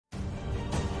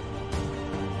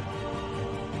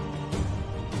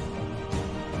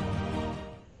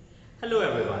Hello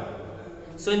everyone.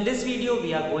 So in this video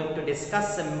we are going to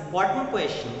discuss some important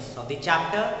questions of the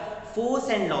chapter Force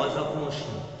and Laws of Motion.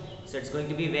 So it's going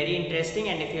to be very interesting,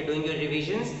 and if you are doing your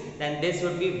revisions then this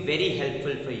would be very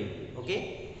helpful for you.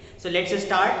 Okay. So let's just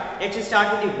start. Let's just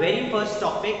start with the very first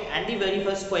topic and the very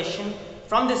first question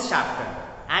from this chapter.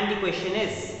 And the question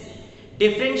is,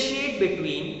 differentiate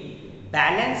between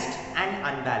balanced and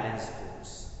unbalanced force.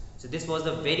 So this was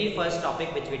the very first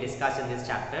topic which we discussed in this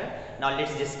chapter. Now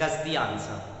let's discuss the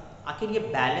answer. आखिर ये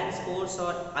balance force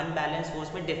और unbalance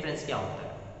force में difference क्या होता है?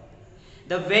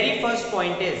 The very first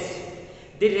point is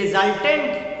the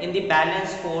resultant in the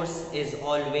balanced force is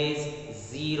always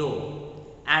zero,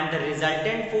 and the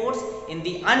resultant force in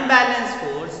the unbalanced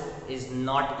force is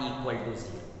not equal to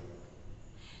zero.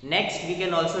 Next, we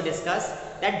can also discuss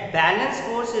that balanced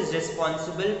force is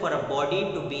responsible for a body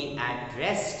to be at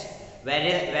rest,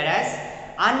 whereas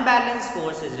unbalanced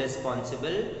force is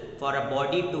responsible for a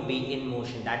body to be in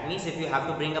motion. That means if you have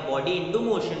to bring a body into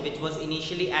motion which was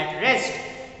initially at rest,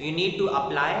 you need to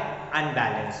apply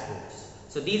unbalanced force.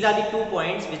 So these are the 2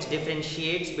 points which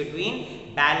differentiates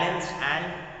between balanced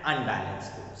and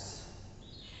unbalanced force.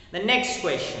 The next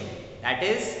question, that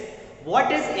is,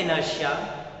 what is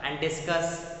inertia, and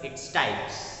discuss its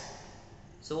types.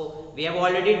 So we have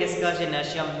already discussed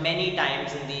inertia many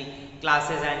times in the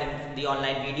classes and in the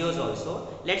online videos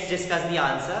also. Let's discuss the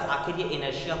answer. आखिर ये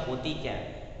inertia होती क्या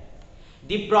है?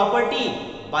 The property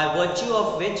by virtue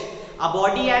of which a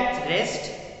body at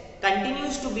rest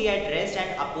continues to be at rest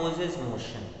and opposes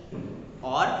motion,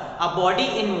 or a body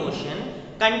in motion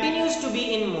continues to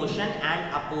be in motion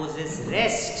and opposes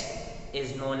rest,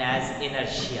 is known as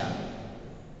inertia.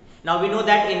 Now we know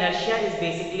that inertia is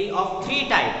basically of 3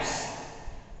 types: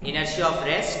 inertia of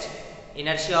rest,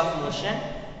 inertia of motion,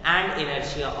 and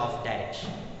inertia of direction.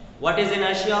 What is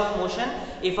inertia of motion?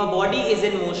 If a body is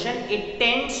in motion, it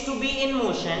tends to be in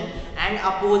motion and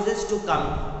opposes to come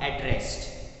at rest.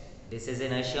 This is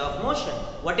inertia of motion.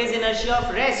 What is inertia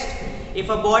of rest? If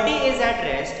a body is at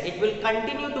rest, it will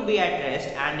continue to be at rest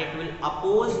and it will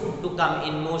oppose to come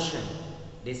in motion.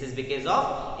 This is because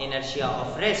of inertia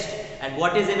of rest. And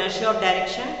what is inertia of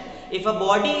direction? If a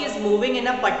body is moving in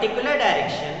a particular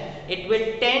direction, it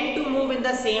will tend to move in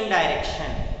the same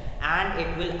direction and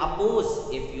it will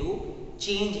oppose if you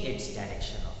change its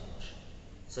direction of motion.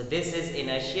 So this is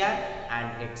inertia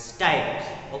and its types.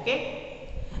 Okay.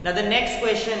 Now the next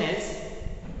question is,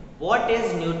 what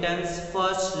is Newton's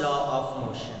first law of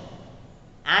motion?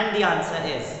 And the answer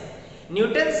is,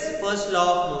 Newton's first law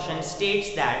of motion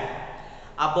states that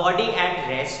a body at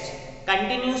rest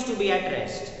continues to be at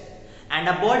rest, and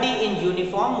a body in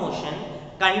uniform motion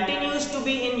continues to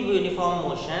be in uniform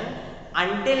motion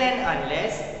until and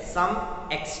unless some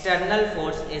external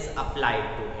force is applied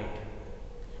to it.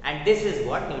 And this is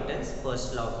what Newton's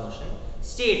first law of motion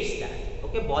states that.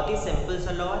 Okay, बहुत ही simple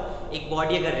सा law है. एक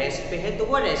body अगर rest पे है तो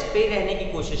वो rest पे ही रहने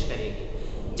की कोशिश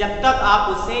करेगी जब तक आप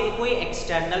उसे कोई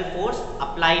एक्सटर्नल फोर्स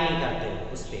अप्लाई नहीं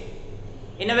करते उस पे.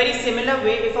 In a very similar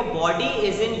way, if a body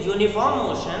is in uniform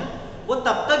motion, वो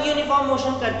तब तक यूनिफॉर्म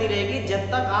मोशन करती रहेगी जब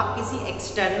तक आप किसी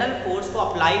एक्सटर्नल फोर्स को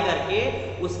अप्लाई करके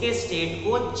उसके स्टेट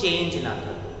को चेंज ना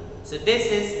करो. So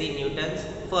this is the Newton's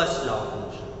first law of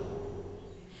motion.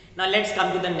 Now let's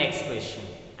come to the next question,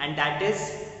 and that is,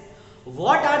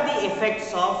 what are the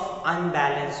effects of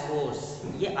unbalanced force?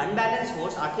 ये unbalanced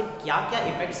force आखिर क्या क्या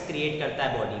effects create करता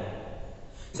है body में?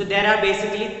 So there are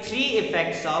basically 3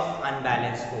 effects of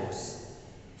unbalanced force.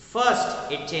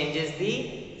 First, it changes the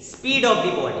speed of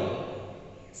the body.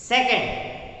 Second,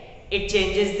 it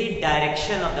changes the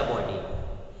direction of the body.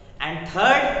 And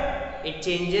third, it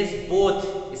changes both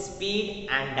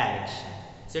speed and direction.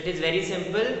 So it is very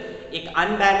simple. एक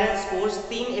unbalanced force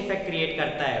 3 effect create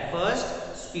करता है. First,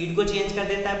 speed को change कर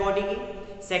देता है body की.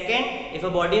 Second, if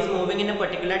a body is moving in a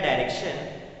particular direction,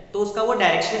 तो उसका वो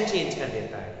direction change कर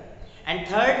देता है. And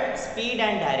third, speed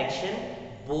and direction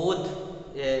both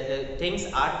things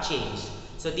are changed.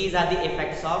 So these are the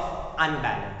effects of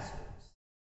unbalanced force.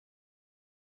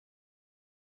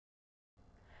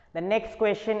 The next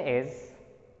question is,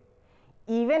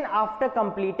 even after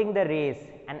completing the race,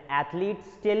 an athlete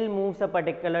still moves a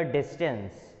particular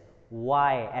distance.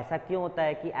 Why? ऐसा क्यों होता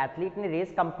है कि athlete ने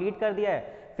race complete कर दिया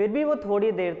है फिर भी वो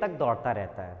थोड़ी देर तक दौड़ता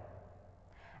रहता है?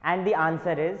 And the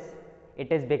answer is,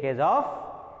 it is because of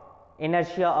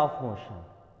inertia of motion.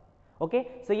 Okay,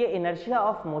 सो ये इनर्शिया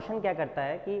ऑफ मोशन क्या करता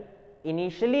है कि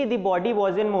initially the body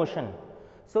was in motion,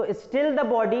 so still the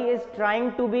body is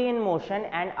trying to be in motion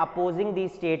and opposing the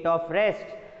state of rest,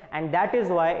 and that is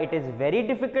why it is very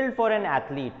difficult for an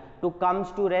athlete to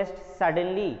comes to rest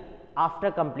suddenly after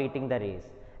completing the race.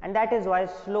 and that is why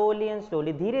slowly and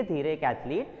slowly, धीरे धीरे एक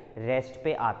athlete rest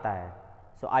पे आता है.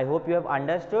 So I hope you have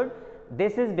understood.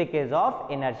 This is because of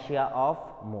inertia of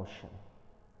motion.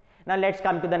 Now let's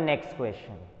come to the next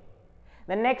question.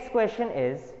 The next question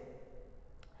is,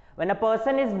 when a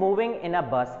person is moving in a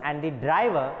bus and the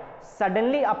driver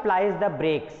suddenly applies the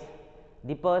brakes,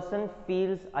 the person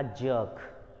feels a jerk.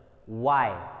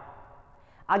 Why?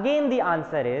 Again the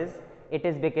answer is, it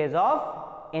is because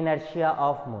of inertia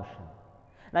of motion.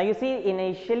 Now you see,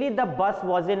 initially the bus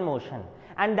was in motion,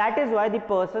 and that is why the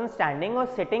person standing or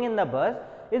sitting in the bus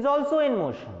is also in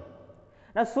motion.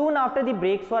 Now soon after the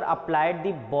brakes were applied,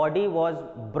 the body was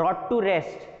brought to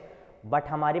rest. But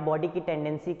हमारी body की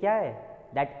tendency क्या है?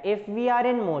 That if we are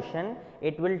in motion,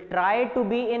 it will try to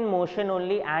be in motion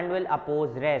only and will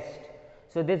oppose rest.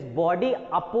 So this body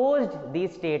opposed the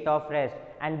state of rest,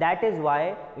 and that is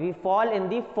why we fall in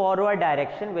the forward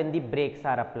direction when the brakes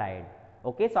are applied.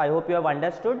 Okay, so I hope you have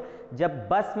understood. जब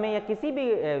बस में या किसी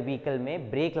भी vehicle में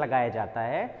break लगाया जाता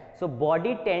है, so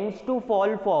body tends to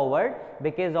fall forward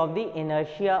because of the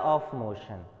inertia of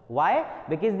motion. Why?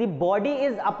 Because the body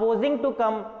is opposing to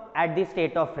come at the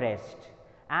state of rest,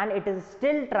 and it is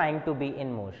still trying to be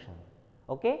in motion.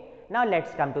 Okay, now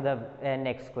let's come to the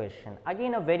next question.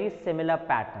 Again a very similar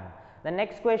pattern. The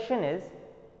next question is,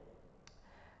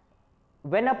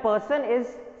 when a person is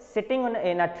sitting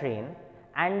in a train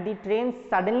and the train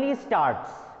suddenly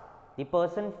starts, the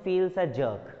person feels a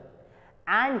jerk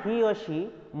and he or she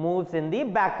moves in the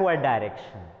backward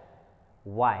direction.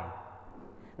 Why?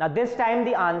 Now this time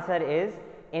the answer is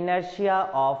inertia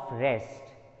of rest.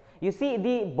 You see,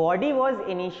 the body was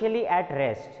initially at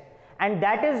rest, and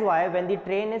that is why when the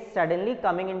train is suddenly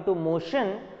coming into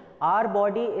motion, our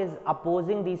body is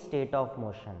opposing the state of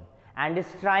motion and is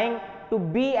trying to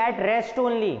be at rest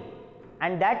only,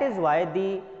 and that is why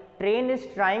the train is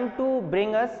trying to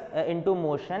bring us into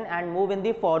motion and move in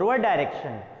the forward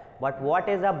direction. But what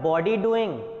is our body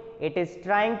doing? It is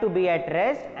trying to be at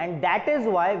rest, and that is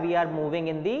why we are moving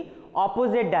in the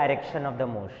opposite direction of the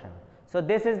motion. So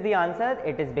this is the answer.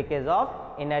 It is because of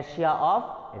inertia of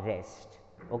rest.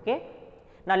 Okay.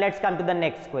 Now let's come to the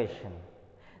next question.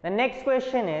 The next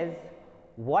question is,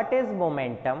 what is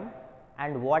momentum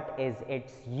and what is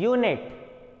its unit?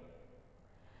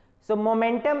 So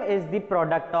momentum is the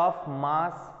product of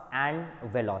mass and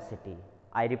velocity.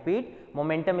 I repeat,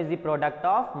 momentum is the product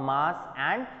of mass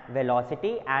and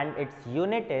velocity, and its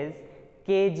unit is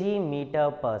kg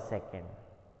meter per second.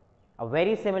 A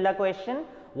very similar question.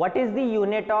 What is the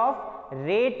unit of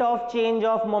rate of change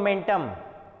of momentum?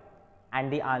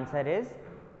 And the answer is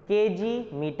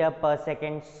kg meter per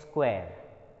second square.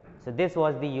 So this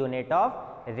was the unit of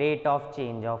rate of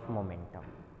change of momentum.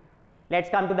 Let's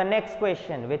come to the next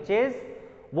question, which is,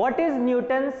 what is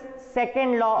Newton's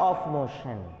second law of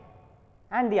motion?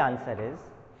 And the answer is,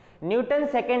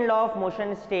 Newton's second law of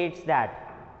motion states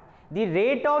that the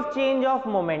rate of change of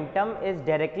momentum is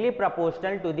directly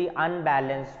proportional to the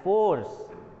unbalanced force.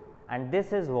 And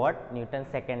this is what Newton's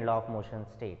second law of motion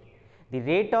states. The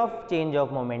rate of change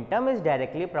of momentum is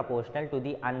directly proportional to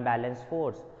the unbalanced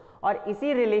force. और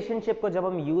इसी relationship को जब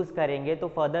हम use करेंगे तो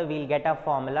further we'll get a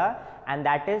formula, and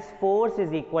that is force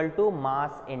is equal to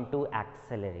mass into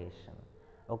acceleration.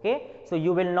 Okay, so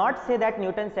you will not say that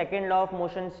Newton's second law of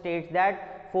motion states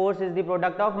that force is the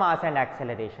product of mass and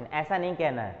acceleration. ऐसा नहीं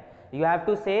कहना है. You have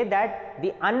to say that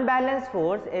the unbalanced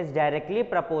force is directly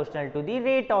proportional to the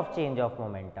rate of change of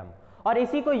momentum. और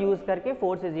इसी को use करके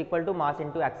force is equal to mass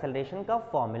into acceleration का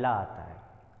formula आता है.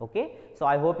 Okay, so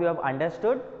I hope you have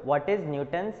understood what is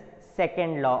Newton's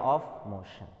second law of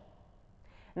motion.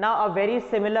 Now a very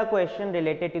similar question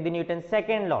related to the Newton's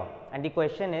second law, and the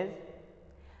question is,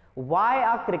 why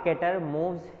a cricketer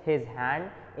moves his hand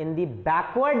in the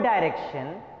backward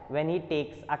direction when he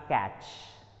takes a catch?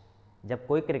 जब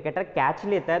कोई cricketer catch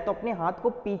लेता है तो अपने हाथ को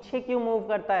पीछे क्यों मूव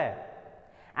करता है?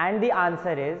 And the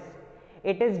answer is,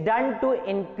 it is done to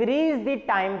increase the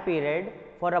time period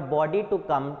for a body to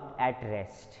come at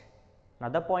rest. Now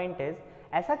the point is,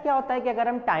 ऐसा क्या होता है कि अगर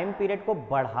हम टाइम पीरियड को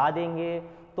बढ़ा देंगे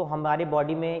तो हमारी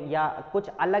बॉडी में या कुछ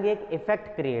अलग एक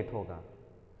इफेक्ट क्रिएट होगा.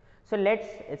 So let's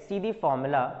see the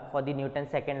formula for the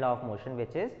Newton's second law of motion,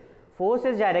 which is force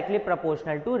is directly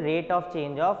proportional to rate of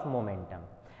change of momentum.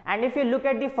 And if you look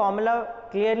at the formula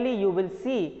clearly, you will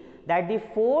see that the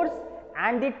force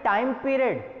and the time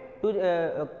period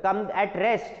to come at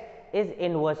rest is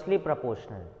inversely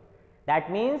proportional.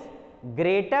 That means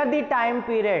greater the time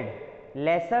period,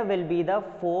 lesser will be the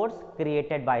force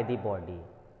created by the body.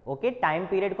 Okay, time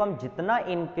period को हम जितना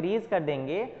increase कर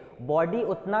देंगे body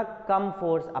उतना कम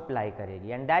force apply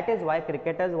करेगी, and that is why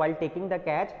cricketers while taking the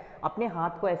catch अपने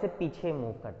हाथ को ऐसे पीछे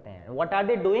मूव करते हैं. What are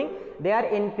they doing? They are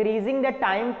increasing the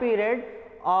time period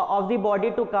of the body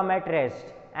to come at rest,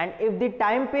 and if the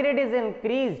time period is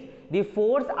increased, the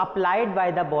force applied by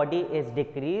the body is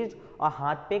decreased और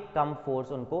हाथ पे कम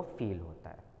force उनको feel होता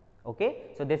है. Okay,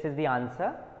 so this is the answer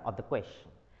of the question.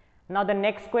 Now the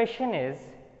next question is,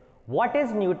 what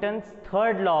is Newton's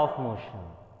third law of motion?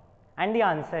 And the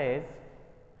answer is,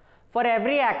 for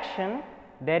every action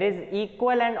there is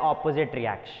equal and opposite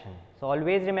reaction. So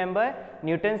always remember,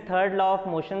 Newton's third law of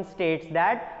motion states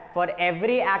that for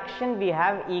every action we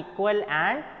have equal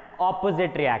and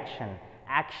opposite reaction.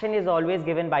 Action is always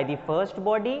given by the first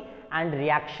body and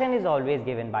reaction is always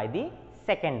given by the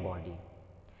second body.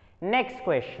 Next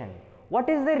question, what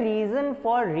is the reason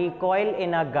for recoil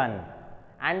in a gun?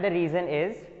 And the reason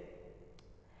is,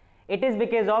 it is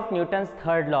because of Newton's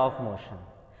third law of motion.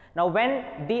 Now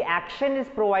when the action is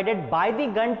provided by the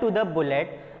gun to the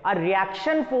bullet, a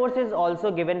reaction force is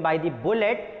also given by the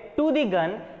bullet to the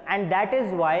gun, and that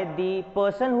is why the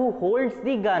person who holds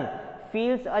the gun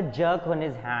feels a jerk on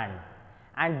his hand,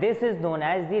 and this is known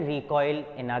as the recoil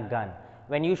in a gun.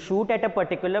 When you shoot at a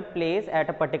particular place, at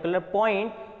a particular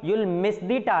point, you will miss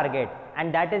the target,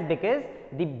 and that is because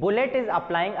the bullet is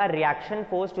applying a reaction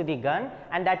force to the gun,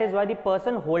 and that is why the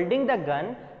person holding the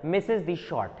gun misses the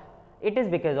shot. It is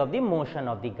because of the motion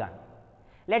of the gun.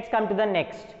 Let's come to the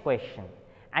next question,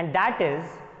 and that is,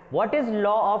 what is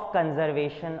law of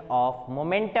conservation of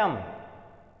momentum?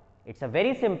 It's a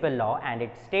very simple law, and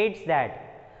it states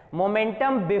that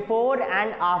momentum before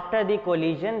and after the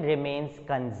collision remains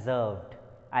conserved.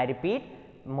 I repeat,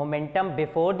 momentum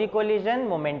before the collision,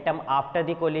 momentum after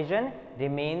the collision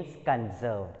remains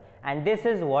conserved, and this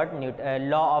is what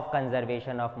law of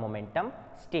conservation of momentum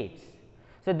states.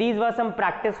 So these were some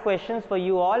practice questions for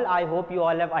you all. I hope you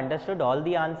all have understood all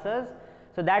the answers.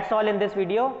 So that's all in this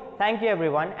video. Thank you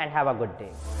everyone and have a good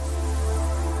day.